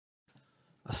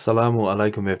Assalamu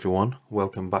alaikum everyone,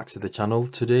 welcome back to the channel.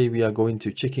 Today we are going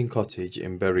to Chicken Cottage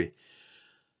in Bury.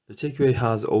 The takeaway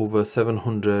has over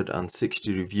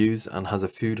 760 reviews and has a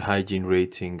food hygiene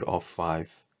rating of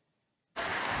 5.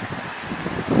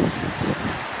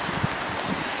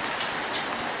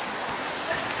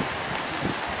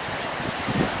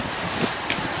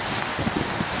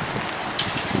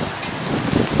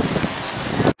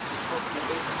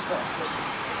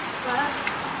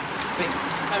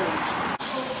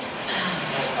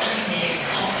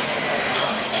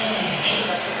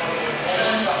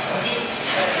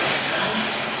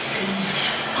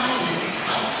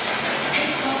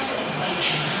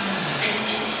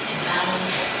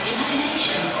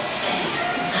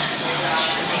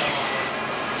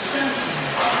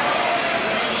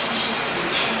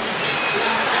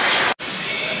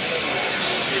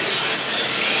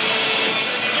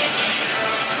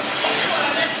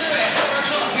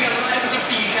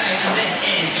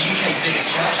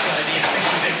 Biggest church, so the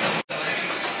official bits of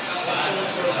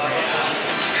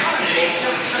currently,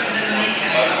 Johnson's in the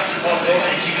UK where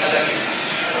did you go?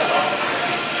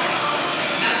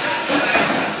 Now Johnson has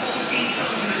 14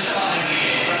 songs in the chart over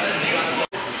years, but this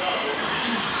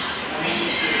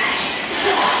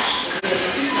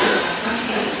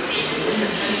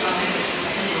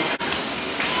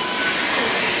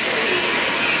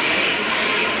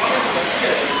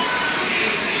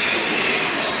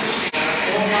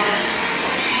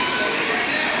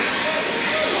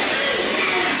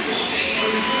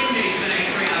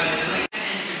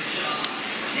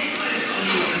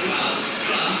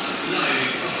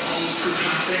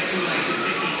classics who makes it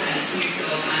 50 Cent, Snoop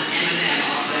Dogg and Eminem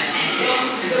off their epic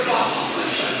Super Bowl halftime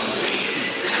show last week.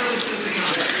 They're all still to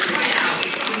come. Right now,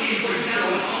 if you're looking for a girl,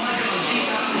 oh my god, she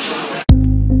starts the charts.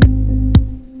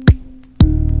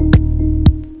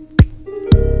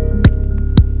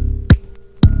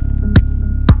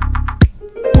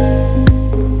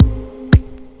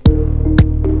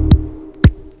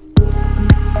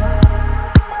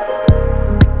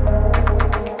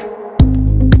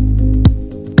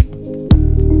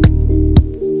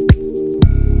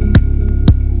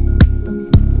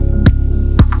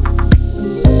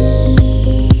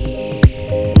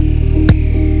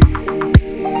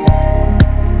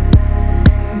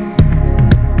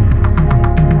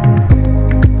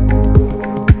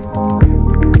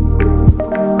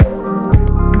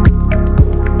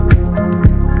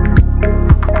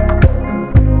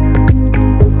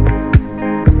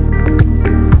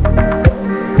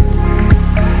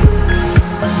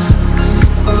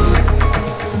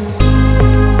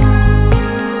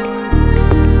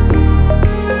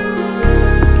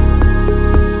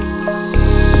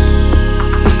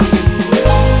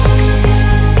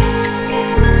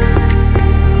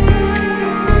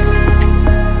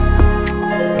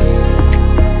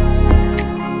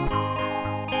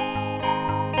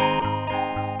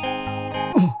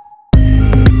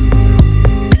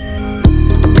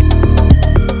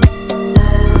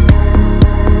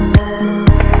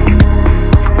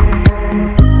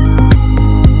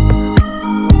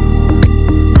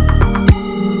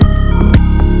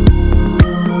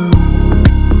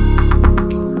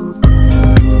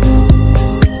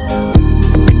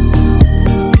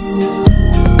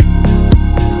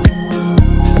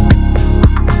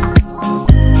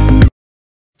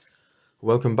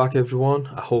 Welcome back everyone.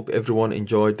 I hope everyone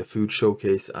enjoyed the food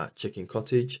showcase at Chicken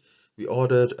Cottage. We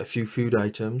ordered a few food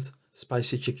items: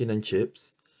 spicy chicken and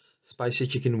chips, spicy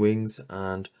chicken wings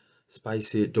and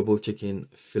spicy double chicken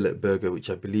fillet burger, which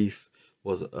I believe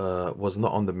was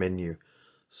not on the menu.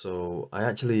 So I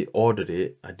actually ordered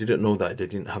it. I didn't know that they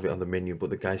didn't have it on the menu, but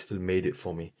the guy still made it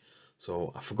for me.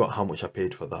 So I forgot how much I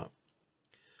paid for that.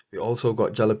 We also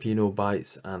got jalapeno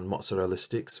bites and mozzarella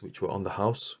sticks, which were on the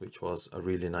house, which was a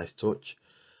really nice touch.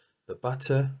 The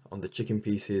batter on the chicken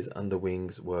pieces and the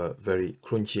wings were very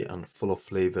crunchy and full of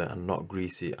flavor and not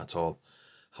greasy at all.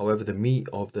 However, the meat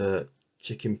of the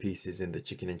chicken pieces in the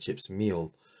chicken and chips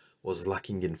meal was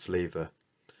lacking in flavor.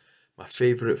 My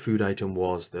favorite food item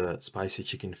was the spicy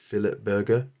chicken fillet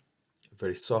burger.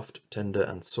 Very soft, tender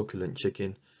and succulent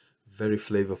chicken, very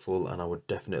flavorful, and I would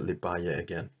definitely buy it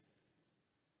again.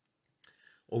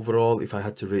 Overall, if I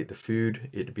had to rate the food,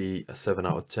 it'd be a 7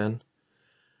 out of 10.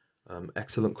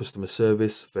 Excellent customer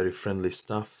service, very friendly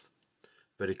staff,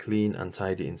 very clean and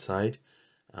tidy inside,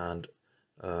 and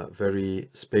very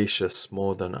spacious,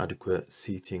 more than adequate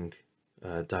seating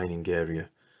dining area.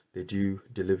 They do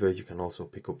deliver. You can also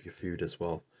pick up your food as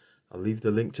well. I'll leave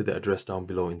the link to the address down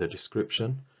below in the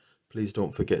description. Please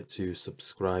don't forget to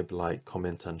subscribe, like,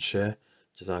 comment and share.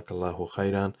 Jazakallahu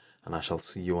khairan, and I shall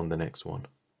see you on the next one.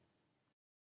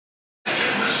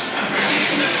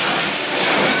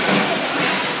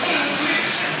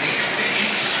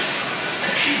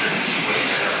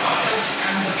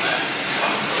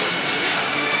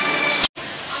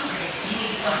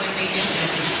 fucking big deal,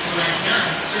 Jeff. It's just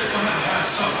 $4.99. So if I have a hard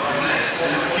supper or less,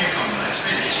 then a cucumber and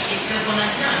spinach. It's still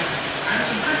 $4.99. And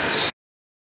some peppers.